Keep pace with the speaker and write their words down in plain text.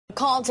The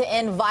call to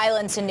end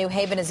violence in New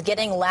Haven is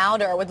getting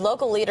louder, with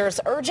local leaders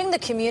urging the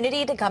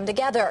community to come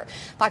together.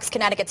 Fox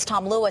Connecticut's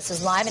Tom Lewis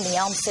is live in the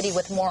Elm City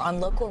with more on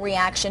local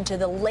reaction to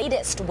the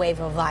latest wave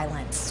of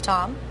violence.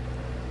 Tom?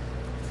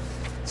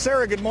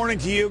 Sarah, good morning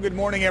to you. Good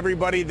morning,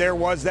 everybody. There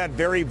was that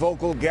very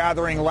vocal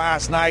gathering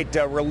last night.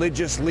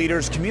 Religious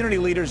leaders, community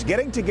leaders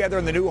getting together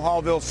in the New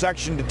Hallville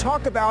section to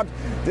talk about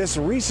this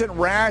recent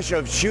rash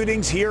of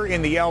shootings here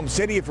in the Elm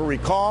City. If you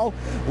recall,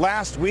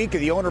 last week,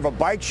 the owner of a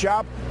bike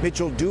shop,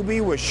 Mitchell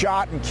Doobie, was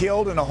shot and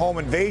killed in a home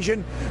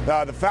invasion.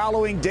 The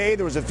following day,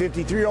 there was a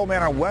 53-year-old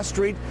man on West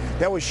Street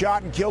that was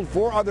shot and killed.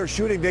 4 other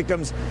shooting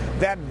victims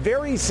that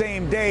very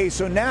same day.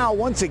 So now,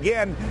 once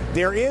again,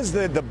 there is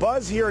the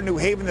buzz here in New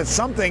Haven that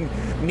something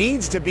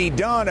needs to be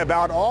done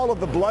about all of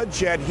the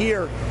bloodshed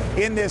here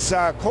in this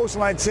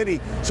coastline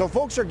city. So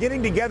folks are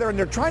getting together and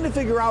they're trying to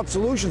figure out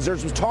solutions. There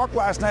was talk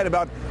last night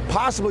about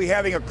possibly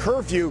having a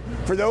curfew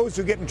for those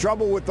who get in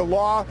trouble with the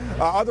law.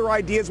 Other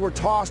ideas were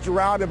tossed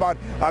around about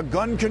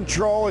gun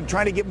control and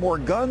trying to get more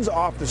guns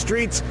off the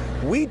streets.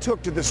 We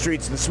took to the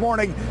streets this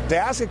morning to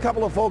ask a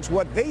couple of folks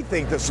what they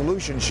think the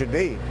solution should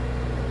be.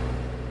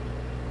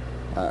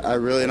 I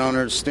really don't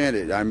understand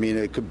it. I mean,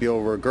 it could be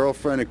over a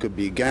girlfriend, it could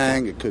be a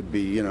gang, it could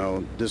be,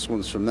 this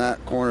one's from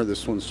that corner,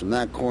 this one's from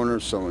that corner,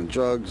 selling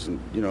drugs and,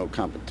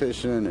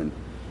 competition. And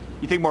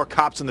you think more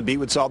cops on the beat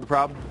would solve the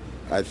problem?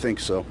 I think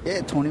so.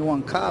 Yeah,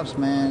 21 cops,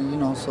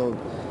 man, so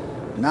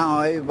now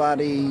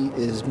everybody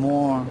is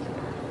more,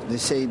 they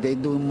say they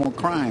doing more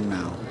crime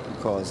now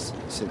because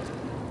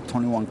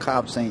 21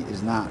 cops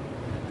is not,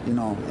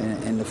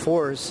 in the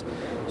force.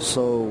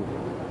 So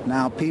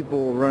now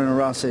people running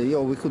around say,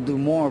 yo, we could do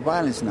more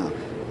violence now.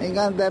 Ain't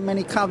got that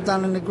many cops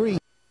down in the green.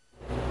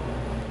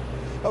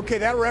 Okay,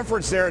 that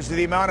reference there is to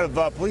the amount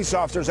of police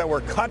officers that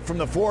were cut from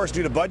the force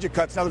due to budget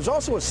cuts. Now, there's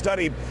also a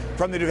study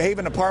from the New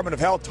Haven Department of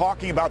Health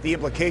talking about the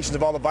implications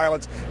of all the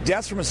violence.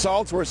 Deaths from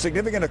assaults were a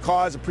significant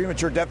cause of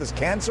premature death is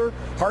cancer,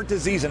 heart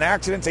disease, and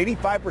accidents.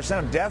 85%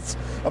 of deaths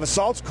of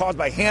assaults caused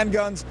by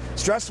handguns.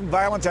 Stress from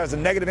violence has a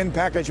negative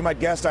impact, as you might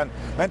guess, on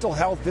mental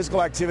health,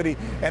 physical activity,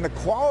 and the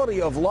quality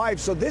of life.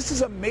 So this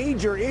is a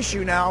major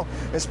issue now,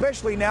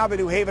 especially now that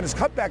New Haven has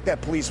cut back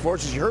that police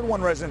force, as you heard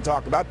one resident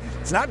talk about.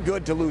 It's not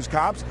good to lose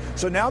cops.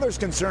 So now there's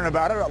concern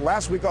about it.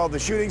 Last week, all the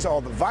shootings,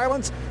 all the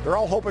violence, they're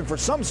all hoping for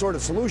some sort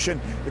of solution.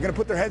 They're going to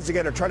put their heads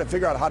together, try to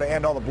figure out how to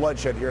end all the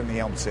bloodshed here in the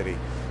Elm City.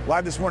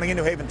 Live this morning in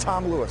New Haven,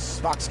 Tom Lewis,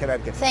 Fox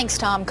Connecticut. Thanks,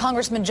 Tom.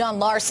 Congressman John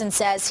Larson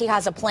says he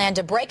has a plan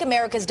to break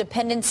America's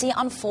dependency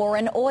on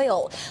foreign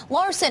oil.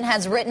 Larson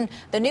has written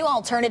the new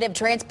Alternative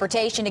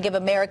Transportation to Give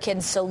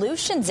Americans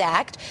Solutions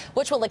Act,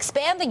 which will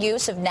expand the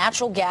use of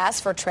natural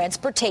gas for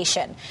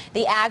transportation.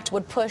 The act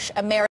would push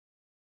America